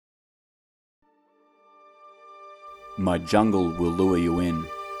My jungle will lure you in,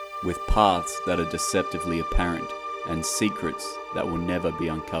 with paths that are deceptively apparent and secrets that will never be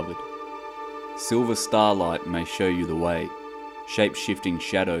uncovered. Silver starlight may show you the way, shape-shifting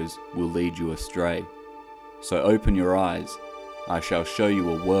shadows will lead you astray. So open your eyes, I shall show you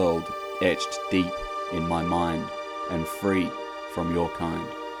a world etched deep in my mind and free from your kind.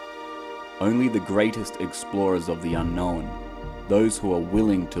 Only the greatest explorers of the unknown, those who are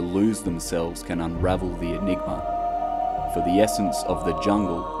willing to lose themselves, can unravel the enigma. For the essence of the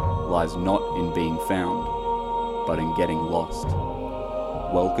jungle lies not in being found, but in getting lost.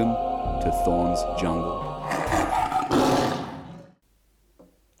 Welcome to Thorn's Jungle.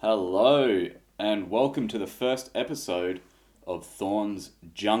 Hello, and welcome to the first episode of Thorn's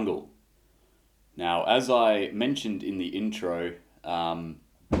Jungle. Now, as I mentioned in the intro, about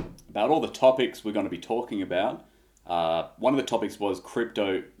all the topics we're going to be talking about, one of the topics was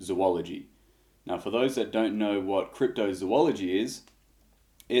cryptozoology. Now, for those that don't know what cryptozoology is,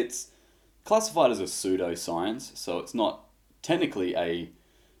 it's classified as a pseudoscience, so it's not technically a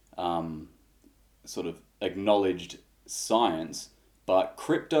sort of acknowledged science, but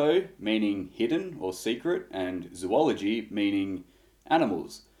crypto meaning hidden or secret, and zoology meaning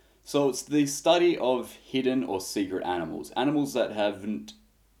animals. So it's the study of hidden or secret animals, animals that haven't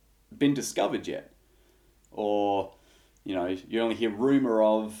been discovered yet, or you only hear rumor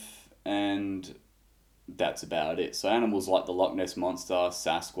of, and that's about it. So animals like the Loch Ness Monster,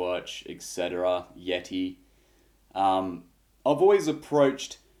 Sasquatch, etc., Yeti. I've always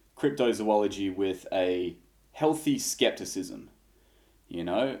approached cryptozoology with a healthy skepticism,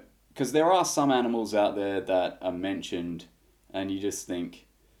 because there are some animals out there that are mentioned and you just think,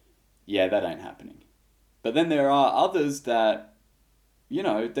 yeah, that ain't happening. But then there are others that,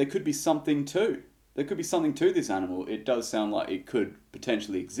 there could be something to. There could be something to this animal. It does sound like it could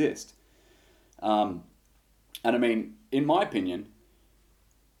potentially exist. And I mean, in my opinion,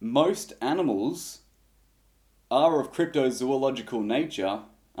 most animals are of cryptozoological nature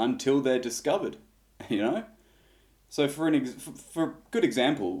until they're discovered, So for a good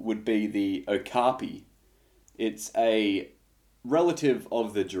example would be the okapi. It's a relative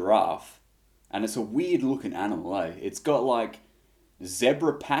of the giraffe, and it's a weird looking animal, eh? It's got like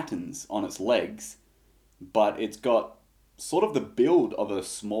zebra patterns on its legs, but it's got sort of the build of a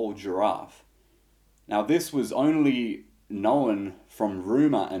small giraffe. Now, this was only known from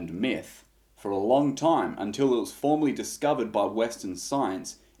rumor and myth for a long time until it was formally discovered by Western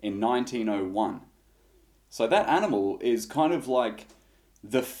science in 1901. So that animal is kind of like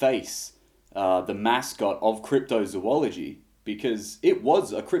the face, the mascot of cryptozoology, because it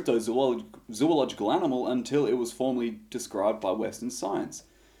was a cryptozoological animal until it was formally described by Western science.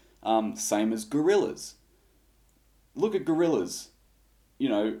 Same as gorillas. Look at gorillas.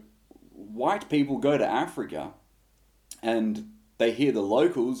 White people go to Africa and they hear the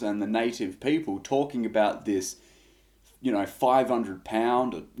locals and the native people talking about this, 500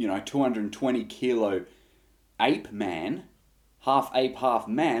 pound, 220 kilo ape man, half ape, half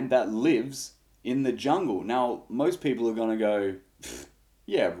man, that lives in the jungle. Now, most people are going to go,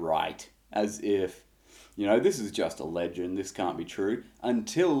 yeah, right, as if, this is just a legend, this can't be true,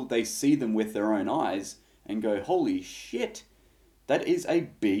 until they see them with their own eyes and go, holy shit, that is a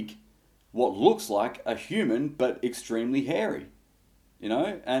big, what looks like a human, but extremely hairy,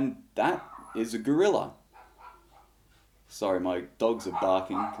 and that is a gorilla. Sorry, my dogs are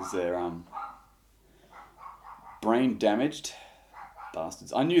barking because they're brain damaged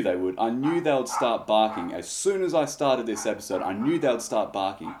bastards. I knew they would. I knew they would start barking. As soon as I started this episode, I knew they would start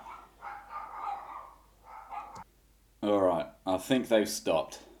barking. Alright, I think they've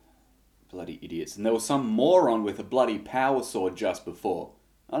stopped. Bloody idiots. And there was some moron with a bloody power sword just before.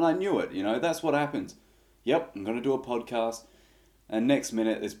 And I knew it, that's what happens. Yep, I'm going to do a podcast. And next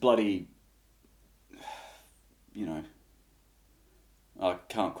minute, this bloody, I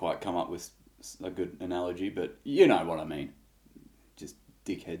can't quite come up with a good analogy, but you know what I mean. Just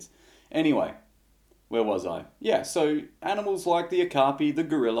dickheads. Anyway, where was I? Yeah, so animals like the okapi, the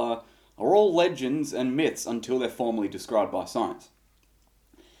gorilla, are all legends and myths until they're formally described by science.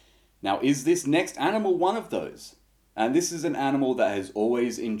 Now, is this next animal one of those? And this is an animal that has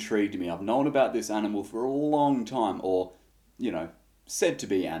always intrigued me. I've known about this animal for a long time, or, said to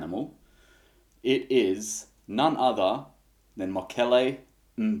be animal. It is none other than Mokele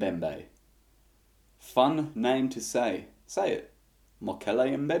Mbembe. Fun name to say. Say it.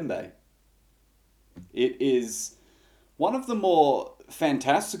 Mokele Mbembe. It is one of the more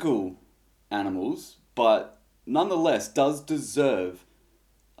fantastical animals, but nonetheless does deserve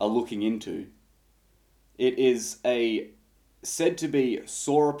a looking into. It is a said to be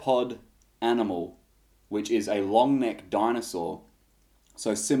sauropod animal which is a long-necked dinosaur.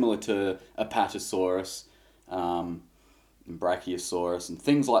 So similar to Apatosaurus, and Brachiosaurus, and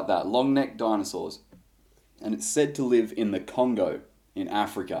things like that, long-necked dinosaurs. And it's said to live in the Congo in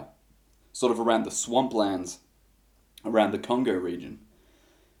Africa, sort of around the swamplands around the Congo region.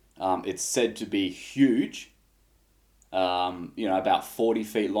 It's said to be huge, about 40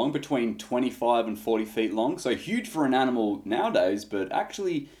 feet long, between 25 and 40 feet long. So huge for an animal nowadays, but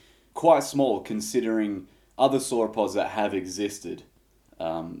actually quite small considering other sauropods that have existed.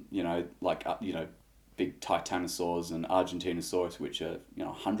 Big Titanosaurs and Argentinosaurus, which are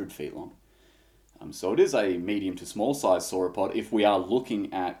 100 feet long. So it is a medium to small size sauropod if we are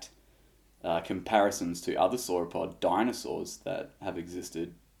looking at comparisons to other sauropod dinosaurs that have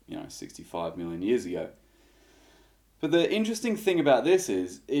existed 65 million years ago. But the interesting thing about this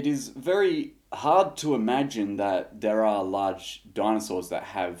is it is very hard to imagine that there are large dinosaurs that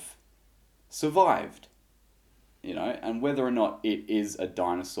have survived, and whether or not it is a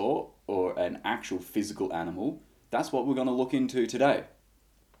dinosaur or an actual physical animal, that's what we're going to look into today.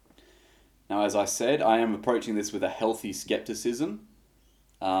 Now, as I said, I am approaching this with a healthy skepticism,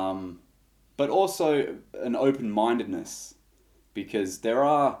 but also an open-mindedness, because there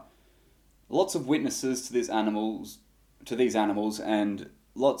are lots of witnesses to these animals, and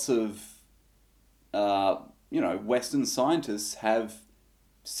lots of Western scientists have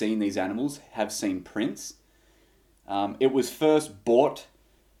seen these animals, have seen prints. It was first brought.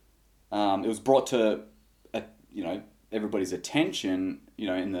 It was brought to everybody's attention,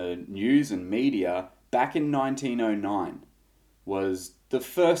 in the news and media back in 1909. Was the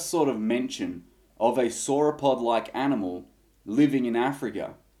first sort of mention of a sauropod-like animal living in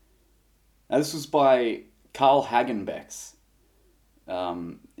Africa. Now, this was by Carl Hagenbeck.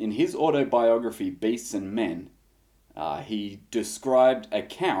 In his autobiography, Beasts and Men, he described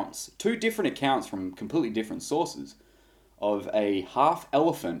accounts, two different accounts from completely different sources, of a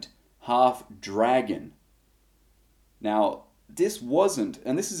half-elephant, half-dragon. Now, this wasn't,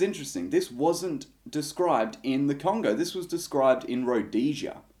 and this is interesting, this wasn't described in the Congo. This was described in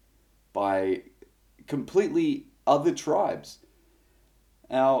Rhodesia by completely other tribes.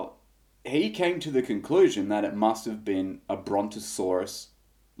 Now, he came to the conclusion that it must have been a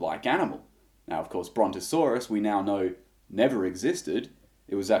Brontosaurus-like animal. Now, of course, Brontosaurus, we now know, never existed.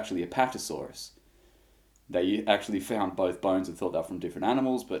 It was actually Apatosaurus. They actually found both bones and thought they were from different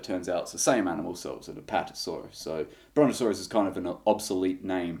animals, but it turns out it's the same animal, so it's an Apatosaurus. So Brontosaurus is kind of an obsolete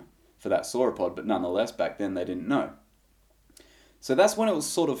name for that sauropod, but nonetheless, back then they didn't know. So that's when it was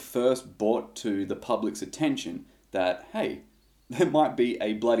sort of first brought to the public's attention that, hey, there might be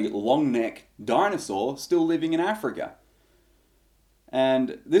a bloody long-neck dinosaur still living in Africa.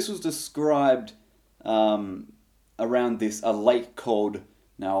 And this was described around a lake called,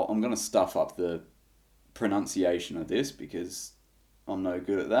 now I'm going to stuff up the pronunciation of this because I'm no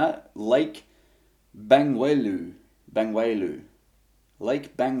good at that. Lake Bangweulu.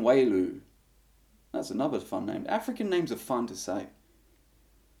 Lake Bangweulu. That's another fun name. African names are fun to say.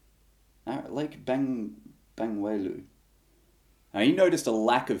 Lake Bangweulu. Now, he noticed a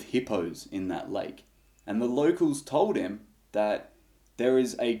lack of hippos in that lake, and the locals told him that there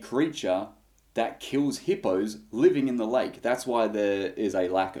is a creature that kills hippos living in the lake. That's why there is a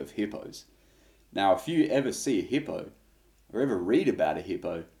lack of hippos. Now, if you ever see a hippo, or ever read about a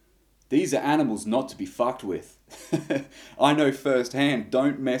hippo, these are animals not to be fucked with. I know firsthand,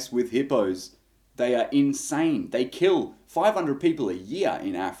 don't mess with hippos. They are insane. They kill 500 people a year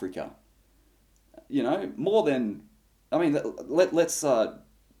in Africa. More than... let's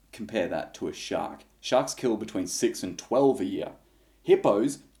compare that to a shark. Sharks kill between 6 and 12 a year.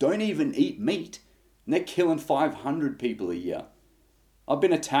 Hippos don't even eat meat, and they're killing 500 people a year. I've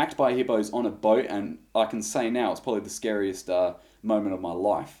been attacked by hippos on a boat, and I can say now it's probably the scariest moment of my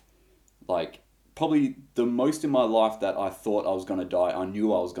life. Like, probably the most in my life that I thought I was going to die, I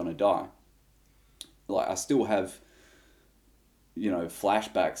knew I was going to die. Like, I still have,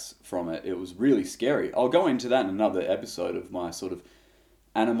 flashbacks from it. It was really scary. I'll go into that in another episode of my sort of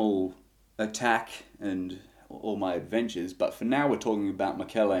animal attack and all my adventures, but for now we're talking about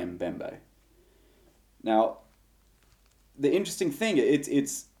Mekele Mbembe. Now, the interesting thing,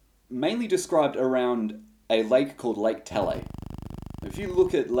 it's mainly described around a lake called Lake Tele. If you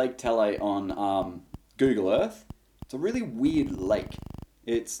look at Lake Tele on Google Earth, it's a really weird lake.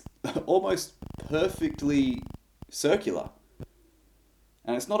 It's almost perfectly circular.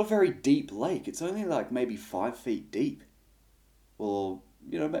 And it's not a very deep lake. It's only like maybe 5 feet deep. Or,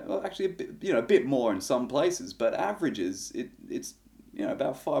 actually a bit more in some places, but averages, it's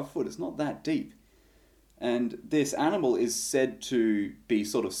about 5 foot. It's not that deep. And this animal is said to be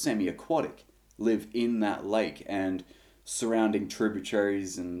sort of semi-aquatic, live in that lake and surrounding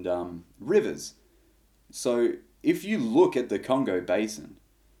tributaries and rivers. So if you look at the Congo Basin,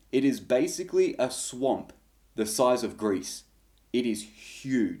 it is basically a swamp the size of Greece. It is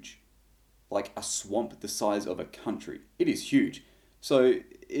huge. Like a swamp the size of a country. It is huge. So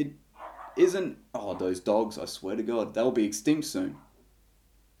it isn't... Oh, those dogs, I swear to God, they'll be extinct soon.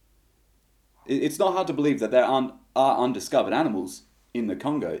 It's not hard to believe that there are undiscovered animals in the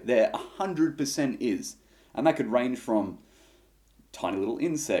Congo. There 100% is. And that could range from tiny little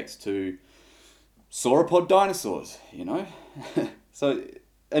insects to sauropod dinosaurs, you know? So,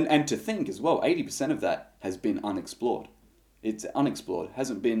 and to think as well, 80% of that has been unexplored. It's unexplored.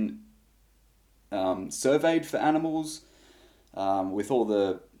 Hasn't been surveyed for animals. With all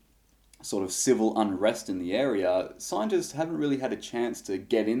the sort of civil unrest in the area, scientists haven't really had a chance to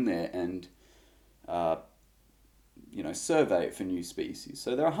get in there and survey it for new species.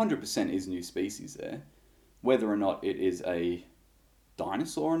 So there 100% is new species there. Whether or not it is a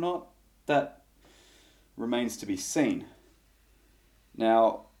dinosaur or not, that remains to be seen.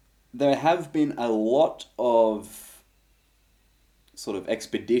 Now, there have been a lot of sort of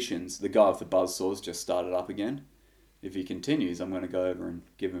expeditions. The guy with the buzzsaws just started up again. If he continues, I'm going to go over and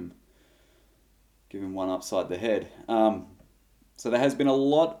give him one upside the head. So there has been a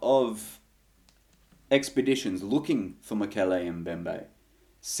lot of expeditions looking for Mokele Mbembe.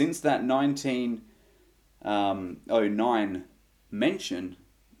 Since that 1909 mention,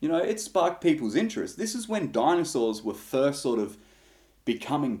 it sparked people's interest. This is when dinosaurs were first sort of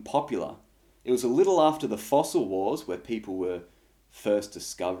becoming popular. It was a little after the fossil wars where people were first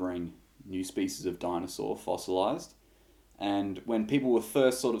discovering new species of dinosaur fossilized. And when people were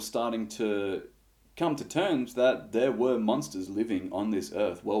first sort of starting to come to terms that there were monsters living on this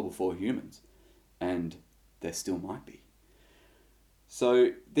earth well before humans. And there still might be.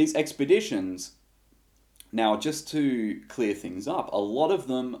 So these expeditions, now just to clear things up, a lot of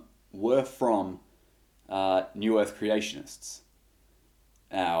them were from New Earth creationists.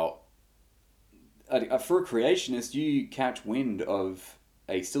 Now, for a creationist, you catch wind of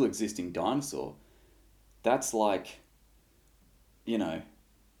a still existing dinosaur. That's like,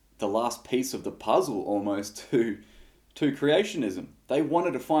 the last piece of the puzzle almost to creationism. They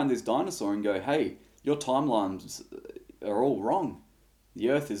wanted to find this dinosaur and go, hey, your timelines are all wrong.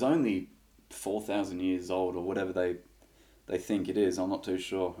 The Earth is only 4,000 years old or whatever they think it is. I'm not too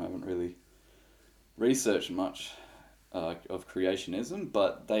sure. I haven't really researched much of creationism,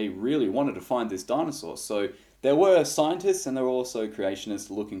 but they really wanted to find this dinosaur. So there were scientists and there were also creationists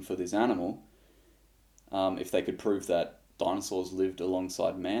looking for this animal. If they could prove that dinosaurs lived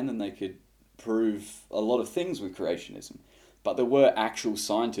alongside man, then they could prove a lot of things with creationism. But there were actual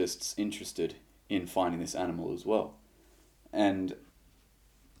scientists interested in finding this animal as well. And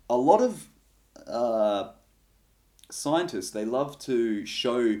a lot of scientists, they love to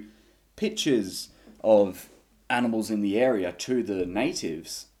show pictures of animals in the area to the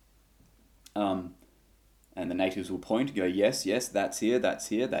natives. And the natives will point and go, yes, that's here,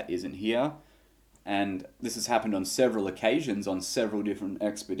 that isn't here. And this has happened on several occasions, on several different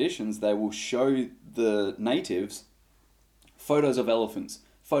expeditions. They will show the natives photos of elephants,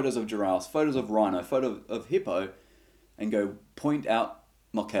 photos of giraffes, photos of rhino, photos of hippo, and go point out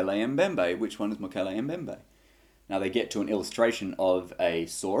Mokele Mbembe. Which one is Mokele Mbembe? Now they get to an illustration of a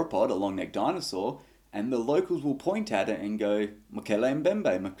sauropod, a long-necked dinosaur, and the locals will point at it and go, Mokele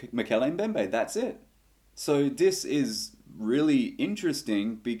Mbembe, Mokele Mbembe, that's it. So this is really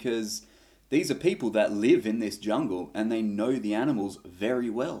interesting because these are people that live in this jungle and they know the animals very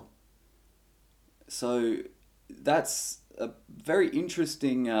well. So that's a very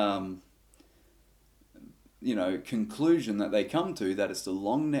interesting, conclusion that they come to, that it's the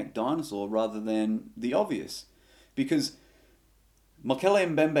long-necked dinosaur rather than the obvious. Because Mokele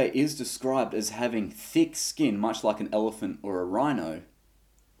Mbembe is described as having thick skin, much like an elephant or a rhino,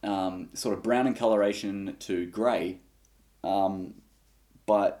 sort of brown in coloration to grey,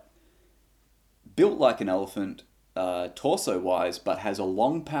 but built like an elephant torso-wise, but has a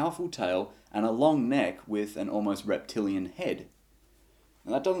long, powerful tail and a long neck with an almost reptilian head.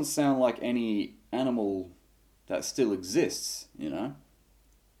 And that doesn't sound like any animal that still exists,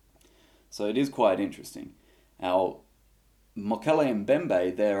 So it is quite interesting. Now, Mokele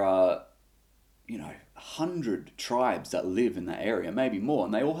Mbembe, there are, 100 tribes that live in that area, maybe more,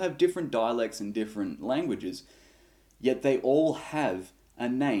 and they all have different dialects and different languages, yet they all have a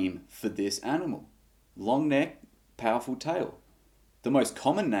name for this animal. Long neck, powerful tail. The most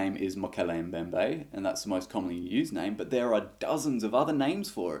common name is Mokele Mbembe, and that's the most commonly used name, but there are dozens of other names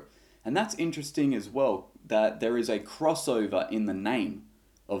for it. And that's interesting as well, that there is a crossover in the name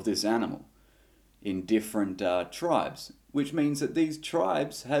of this animal. in different tribes, which means that these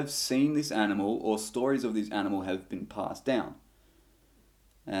tribes have seen this animal or stories of this animal have been passed down.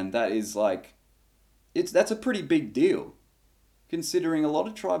 And that is like, that's a pretty big deal, considering a lot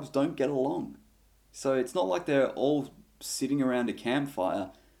of tribes don't get along. So it's not like they're all sitting around a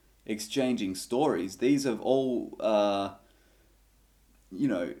campfire exchanging stories. These have all, you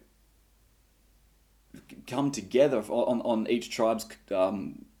know, come together on each tribe's,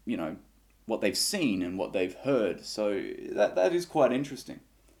 you know, what they've seen and what they've heard. So that is quite interesting.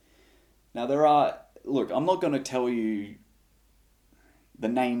 Now look, I'm not going to tell you the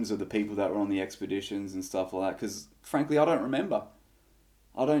names of the people that were on the expeditions and stuff like that, because frankly, I don't remember.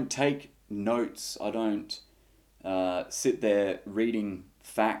 I don't take notes. I don't sit there reading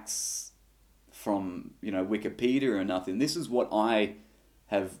facts from, Wikipedia or nothing. This is what I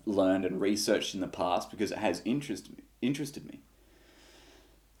have learned and researched in the past because it has interested me.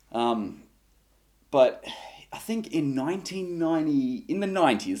 But I think in the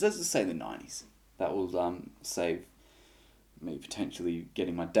 90s, let's just say the 90s, that will save me potentially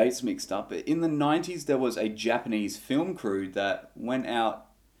getting my dates mixed up. But in the 90s, there was a Japanese film crew that went out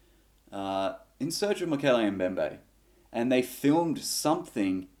in search of Mokele Mbembe, and they filmed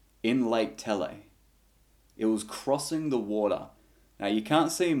something in Lake Tele. It was crossing the water. Now, you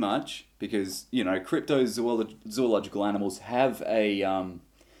can't see much because, cryptozoological animals have a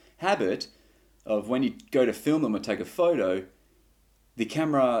habit of when you go to film them or take a photo, the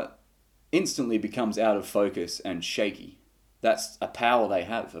camera instantly becomes out of focus and shaky. That's a power they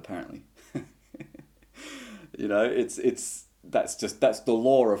have, apparently. That's the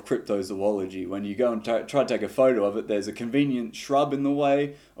law of cryptozoology. When you go and try to take a photo of it, there's a convenient shrub in the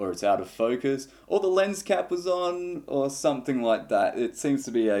way, or it's out of focus, or the lens cap was on, or something like that. It seems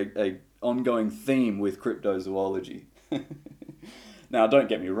to be a ongoing theme with cryptozoology. Now, don't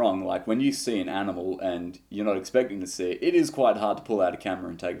get me wrong, like when you see an animal and you're not expecting to see it, it is quite hard to pull out a camera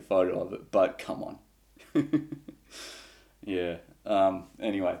and take a photo of it, but come on. Yeah.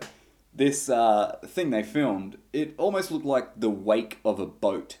 Anyway, this thing they filmed, it almost looked like the wake of a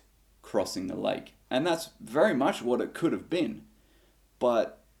boat crossing the lake. And that's very much what it could have been.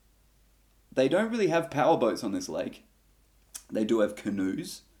 But they don't really have power boats on this lake. They do have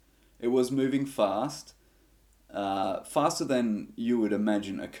canoes. It was moving fast. Faster than you would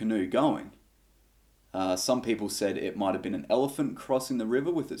imagine a canoe going. Some people said it might have been an elephant crossing the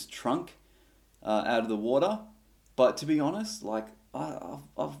river with its trunk out of the water. But to be honest, like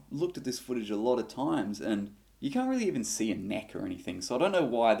I've looked at this footage a lot of times, and you can't really even see a neck or anything. So I don't know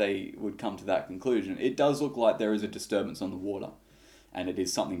why they would come to that conclusion. It does look like there is a disturbance on the water, and it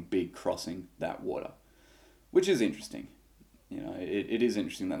is something big crossing that water, which is interesting. It is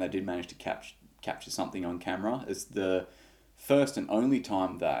interesting that they did manage to capture something on camera. It's the first and only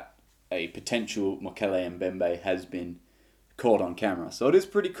time that a potential Mokele Mbembe has been caught on camera. So it is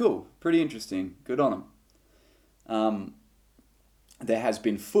pretty cool, pretty interesting. Good on them. There has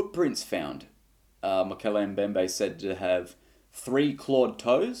been footprints found. Mokele Mbembe said to have 3 clawed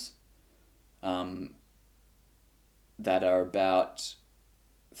toes that are about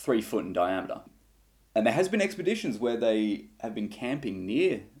 3 foot in diameter. And there has been expeditions where they have been camping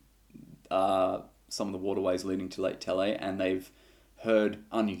near some of the waterways leading to Lake Tele, and they've heard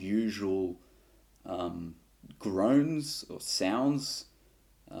unusual groans or sounds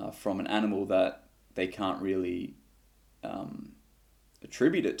from an animal that they can't really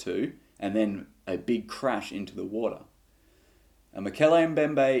attribute it to, and then a big crash into the water. Mokele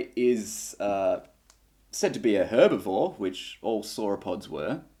Mbembe is said to be a herbivore, which all sauropods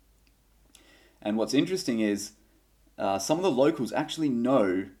were. And what's interesting is some of the locals actually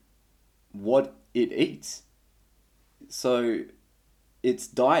know what it eats. So its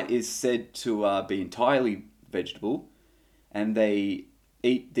diet is said to be entirely vegetable, and they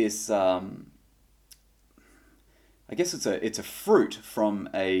eat this. I guess it's a fruit from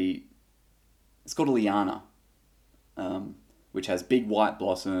it's called a liana, which has big white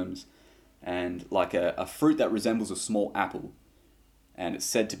blossoms and like a fruit that resembles a small apple, and it's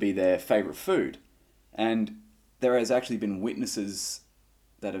said to be their favorite food. And there has actually been witnesses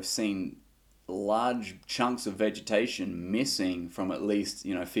that have seen large chunks of vegetation missing from at least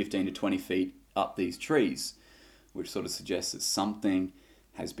 15 to 20 feet up these trees, which sort of suggests that something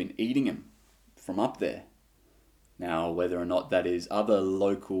has been eating them from up there. Now, whether or not that is other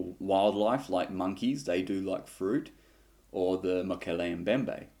local wildlife like monkeys, they do like fruit, or the Mokele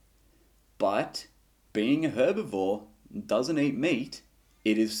Mbembe. But being a herbivore doesn't eat meat,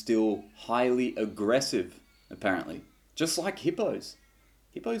 it is still highly aggressive, apparently. Just like hippos.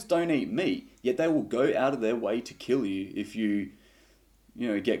 Hippos don't eat meat, yet they will go out of their way to kill you if you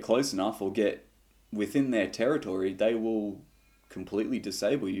get close enough or get within their territory, they will completely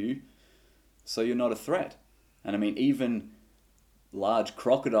disable you, so you're not a threat. And I mean, even large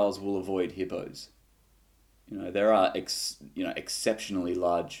crocodiles will avoid hippos. There are exceptionally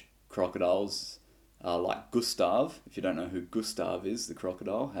large crocodiles, like Gustav. If you don't know who Gustav is, the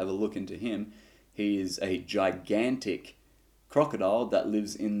crocodile, have a look into him. He is a gigantic crocodile that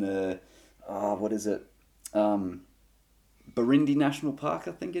lives in the what is it? Burundi National Park,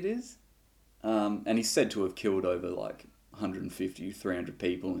 I think it is. And he's said to have killed over like 150, 300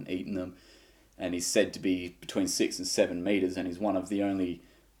 people and eaten them. And he's said to be between 6 and 7 meters, and he's one of the only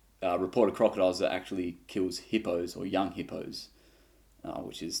reported crocodiles that actually kills hippos or young hippos,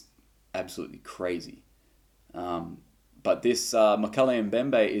 which is absolutely crazy. But this Mokele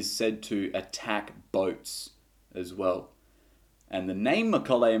Mbembe is said to attack boats as well. And the name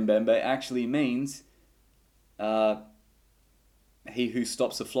Mokele Mbembe actually means he who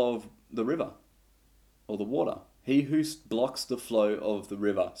stops the flow of the river or the water. He who blocks the flow of the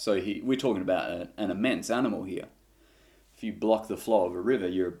river. So we're talking about an immense animal here. If you block the flow of a river,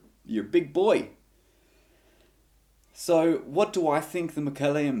 you're a big boy. So what do I think the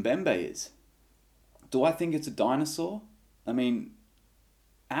Mokele Mbembe is? Do I think it's a dinosaur? I mean,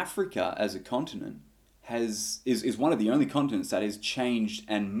 Africa as a continent is one of the only continents that has changed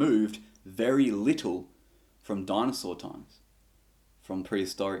and moved very little from dinosaur times, from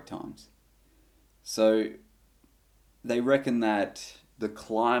prehistoric times. So they reckon that the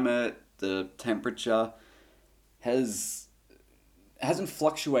climate, the temperature hasn't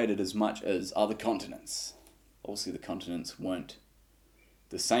fluctuated as much as other continents. Obviously the continents weren't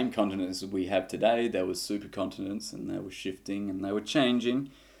the same continents we have today. There were supercontinents and they were shifting and they were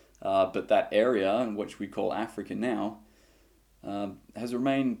changing. But that area, which we call Africa now, has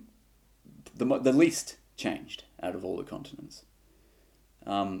remained the least changed out of all the continents.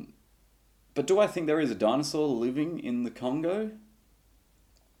 But do I think there is a dinosaur living in the Congo?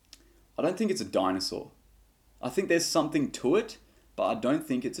 I don't think it's a dinosaur. I think there's something to it, but I don't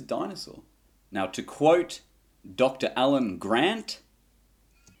think it's a dinosaur. Now, to quote Dr. Alan Grant,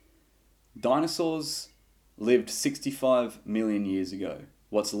 dinosaurs lived 65 million years ago.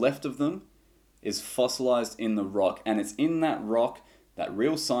 What's left of them is fossilized in the rock, and it's in that rock that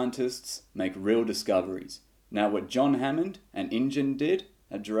real scientists make real discoveries. Now, what John Hammond and InGen did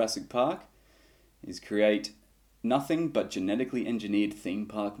at Jurassic Park is create nothing but genetically engineered theme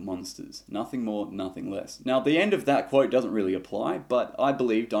park monsters. Nothing more, nothing less. Now, the end of that quote doesn't really apply, but I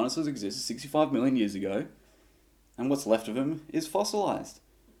believe dinosaurs existed 65 million years ago, and what's left of them is fossilized.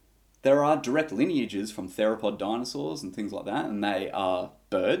 There are direct lineages from theropod dinosaurs and things like that, and they are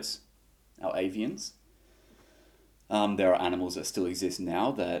birds, our avians. There are animals that still exist now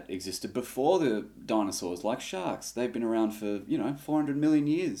that existed before the dinosaurs, like sharks. They've been around for, 400 million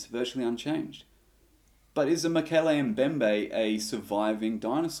years, virtually unchanged. But is a Mokele Mbembe a surviving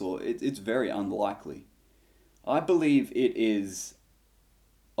dinosaur? It's very unlikely. I believe it is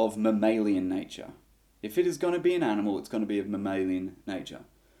of mammalian nature. If it is going to be an animal, it's going to be of mammalian nature.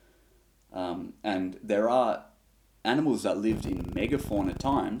 And there are animals that lived in megafauna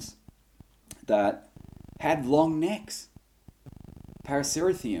times that had long necks.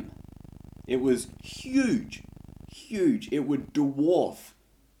 Paraceratherium. It was huge. It would dwarf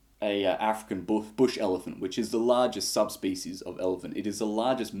a African bush elephant, which is the largest subspecies of elephant. It is the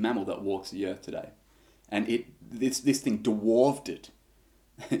largest mammal that walks the earth today. And this thing dwarfed it.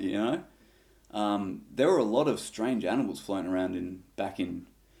 There were a lot of strange animals floating around back in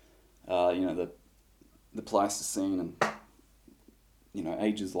the Pleistocene and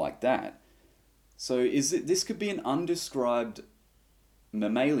ages like that. So this could be an undescribed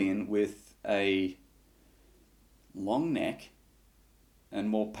mammalian with a long neck and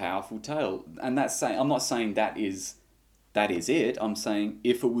more powerful tail. And I'm not saying that is it. I'm saying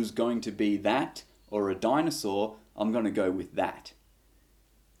if it was going to be that or a dinosaur, I'm going to go with that.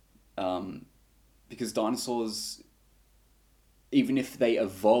 Because dinosaurs, even if they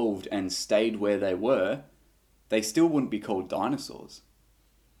evolved and stayed where they were, they still wouldn't be called dinosaurs.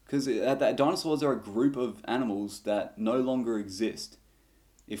 Because dinosaurs are a group of animals that no longer exist.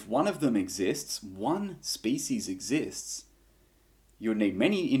 If one of them exists, one species exists, you would need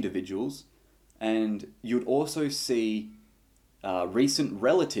many individuals, and you'd also see recent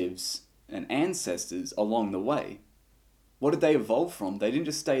relatives and ancestors along the way. What did they evolve from? They didn't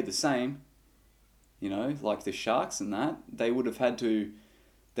just stay the same. Like the sharks and that. There would have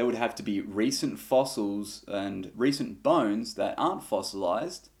to be recent fossils and recent bones that aren't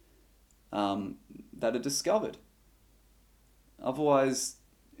fossilized, that are discovered. Otherwise,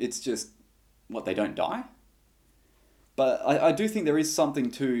 it's just, they don't die? But I do think there is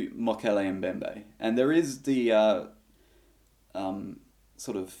something to Mokele Mbembe, and there is the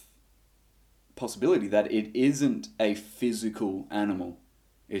sort of possibility that it isn't a physical animal,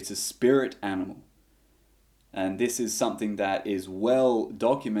 it's a spirit animal. And this is something that is well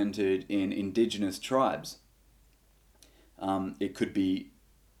documented in indigenous tribes. It could be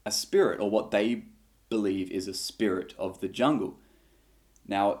a spirit, or what they believe is a spirit of the jungle.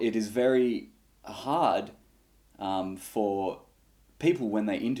 Now, it is very hard for people when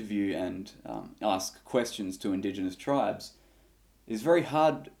they interview and ask questions to indigenous tribes. It's very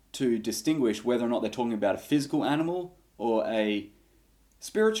hard to distinguish whether or not they're talking about a physical animal or a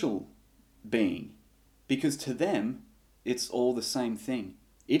spiritual being, because to them, it's all the same thing.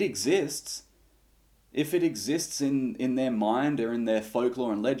 It exists. If it exists in their mind or in their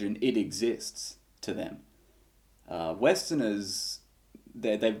folklore and legend, it exists to them. Westerners,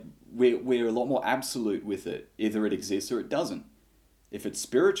 we're a lot more absolute with it. Either it exists or it doesn't. If it's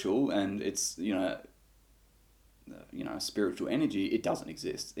spiritual and it's spiritual energy, it doesn't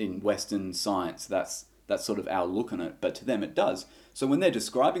exist. In Western science, that's sort of our look on it, but to them it does. So when they're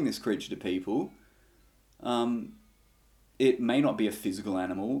describing this creature to people, it may not be a physical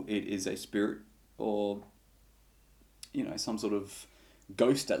animal, it is a spirit or, some sort of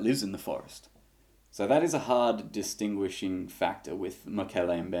ghost that lives in the forest. So that is a hard distinguishing factor with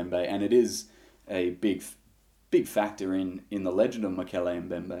Mokele Mbembe, and it is a big factor in the legend of Mokele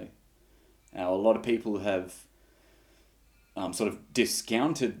Mbembe. Now, a lot of people have sort of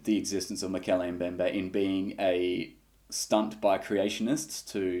discounted the existence of Mokele Mbembe in being a stunt by creationists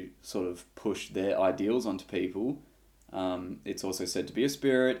to sort of push their ideals onto people. It's also said to be a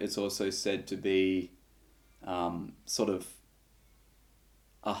spirit. It's also said to be sort of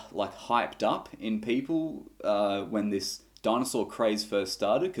like hyped up in people when this dinosaur craze first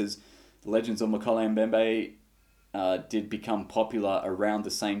started, because the legends of Mokele Mbembe did become popular around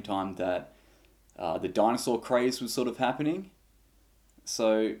the same time that the dinosaur craze was sort of happening.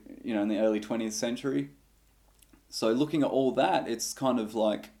 So, in the early 20th century. So looking at all that, it's kind of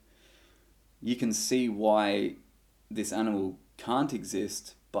like you can see why this animal can't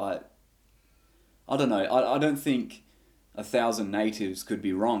exist, but I don't know. I don't think 1,000 natives could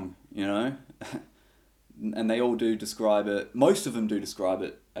be wrong, and they all do describe it, most of them do describe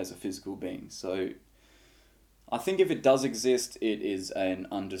it as a physical being. So I think if it does exist, it is an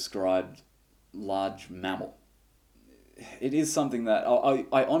undescribed large mammal. It is something that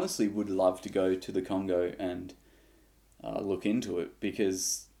I honestly would love to go to the Congo and look into it,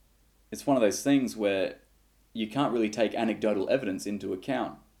 because it's one of those things where you can't really take anecdotal evidence into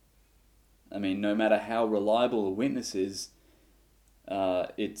account. I mean, no matter how reliable a witness is,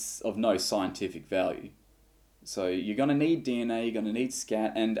 it's of no scientific value. So you're going to need DNA, you're going to need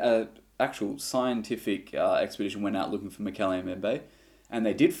scat, and an actual scientific expedition went out looking for Mokele Mbembe, and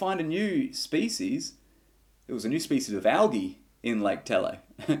they did find a new species. It was a new species of algae in Lake Tele.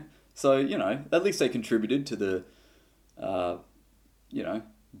 So, at least they contributed to the,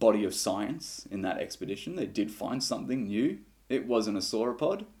 body of science in that expedition. They did find something new. It wasn't a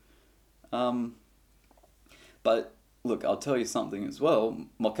sauropod. But look, I'll tell you something as well.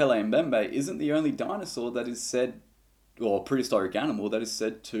 Mokele Mbembe isn't the only dinosaur that is said, or prehistoric animal that is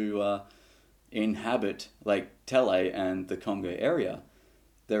said to inhabit Lake Tele and the Congo area.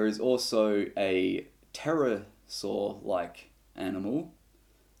 There is also a pterosaur-like animal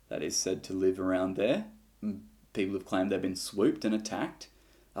that is said to live around there. People have claimed they've been swooped and attacked.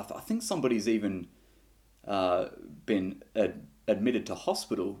 I think somebody's even been admitted to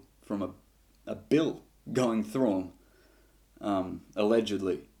hospital from a bill going through them,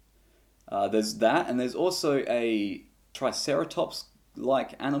 allegedly. There's that, and there's also a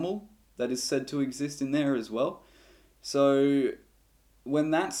triceratops-like animal that is said to exist in there as well. So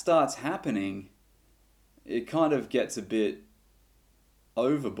when that starts happening, it kind of gets a bit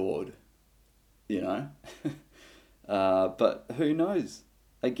overboard, but who knows?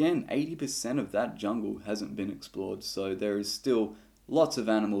 Again, 80% of that jungle hasn't been explored, so there is still lots of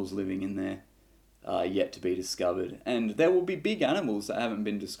animals living in there yet to be discovered. And there will be big animals that haven't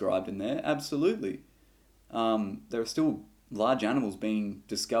been described in there, absolutely. There are still large animals being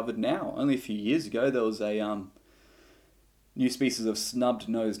discovered now. Only a few years ago, there was a new species of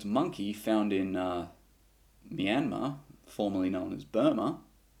snub-nosed monkey found in Myanmar, formerly known as Burma.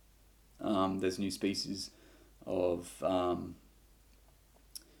 There's new species of,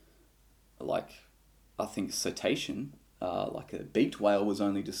 I think cetacean, like a beaked whale was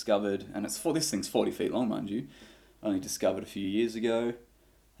only discovered, and this thing's 40 feet long, mind you, only discovered a few years ago.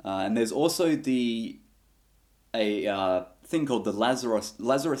 And there's also a thing called the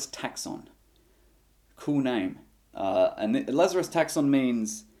Lazarus taxon. Cool name. And the Lazarus taxon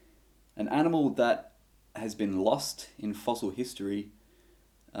means an animal that has been lost in fossil history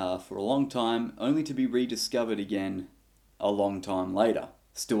for a long time, only to be rediscovered again a long time later,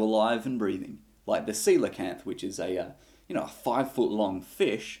 still alive and breathing, like the coelacanth, which is a 5 foot long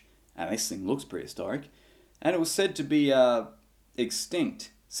fish, and this thing looks prehistoric, and it was said to be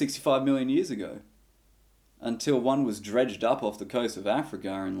extinct 65 million years ago, until one was dredged up off the coast of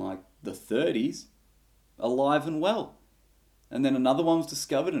Africa in like the 30s, alive and well. And then another one was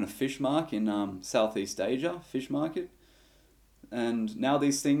discovered in a fish market in Southeast Asia, fish market. And now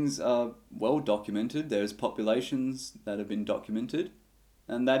these things are well documented. There's populations that have been documented.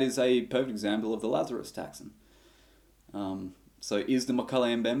 And that is a perfect example of the Lazarus taxon. So is the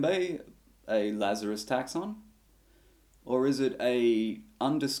Mokele-mbembe a Lazarus taxon? Or is it a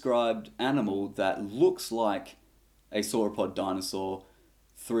undescribed animal that looks like a sauropod dinosaur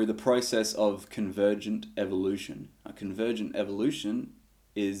through the process of convergent evolution? A convergent evolution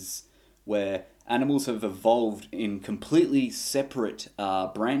is where animals have evolved in completely separate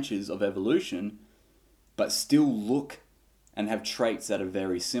branches of evolution, but still look and have traits that are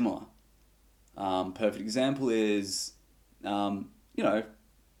very similar. Perfect example is,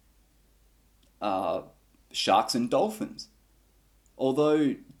 sharks and dolphins.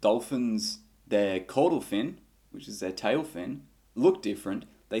 Although dolphins, their caudal fin, which is their tail fin, look different,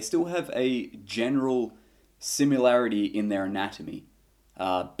 they still have a general similarity in their anatomy.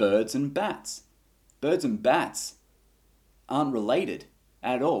 Birds and bats. Birds and bats aren't related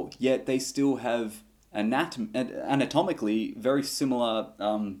at all, yet they still have anatomically very similar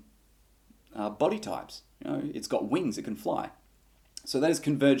body types. It's got wings, it can fly. So that is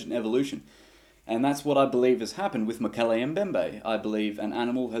convergent evolution. And that's what I believe has happened with Mokele-mbembe. I believe an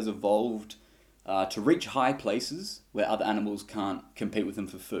animal has evolved to reach high places where other animals can't compete with them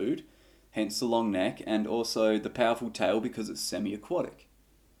for food, hence the long neck, and also the powerful tail because it's semi-aquatic.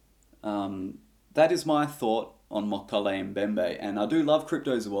 That is my thought on Mokele-mbembe, and I do love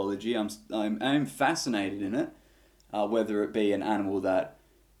cryptozoology. I'm fascinated in it, whether it be an animal that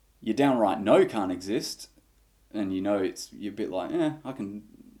you downright know can't exist, and you're a bit like,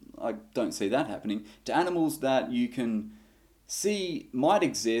 I don't see that happening, to animals that you can see might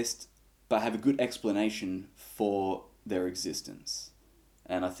exist but have a good explanation for their existence.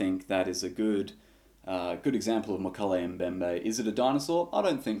 And I think that is a good example of Mokele-mbembe. Is it a dinosaur? I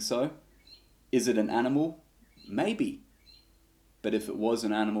don't think so. Is it an animal? Maybe. But if it was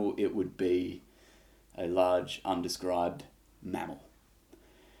an animal, it would be a large, undescribed mammal.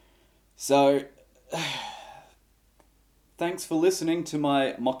 So, thanks for listening to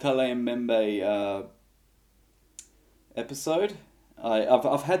my Mokele-mbembe episode.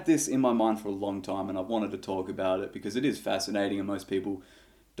 I've had this in my mind for a long time, and I've wanted to talk about it because it is fascinating and most people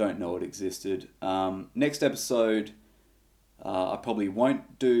don't know it existed. Next episode, I probably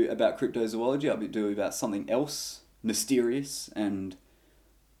won't do about cryptozoology. I'll be doing about something else mysterious and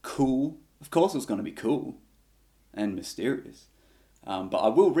cool. Of course it's going to be cool and mysterious. But I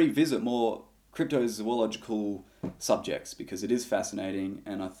will revisit more cryptozoological subjects because it is fascinating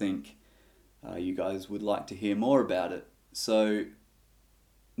and I think you guys would like to hear more about it. So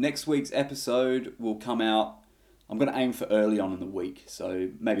next week's episode will come out, I'm going to aim for early on in the week. So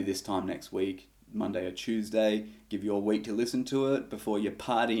maybe this time next week, Monday or Tuesday, give you a week to listen to it before you're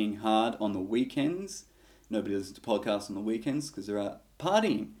partying hard on the weekends. Nobody listens to podcasts on the weekends because they're out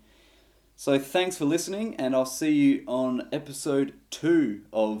partying. So thanks for listening, and I'll see you on episode 2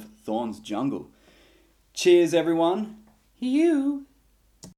 of Thorn's Jungle. Cheers, everyone. You.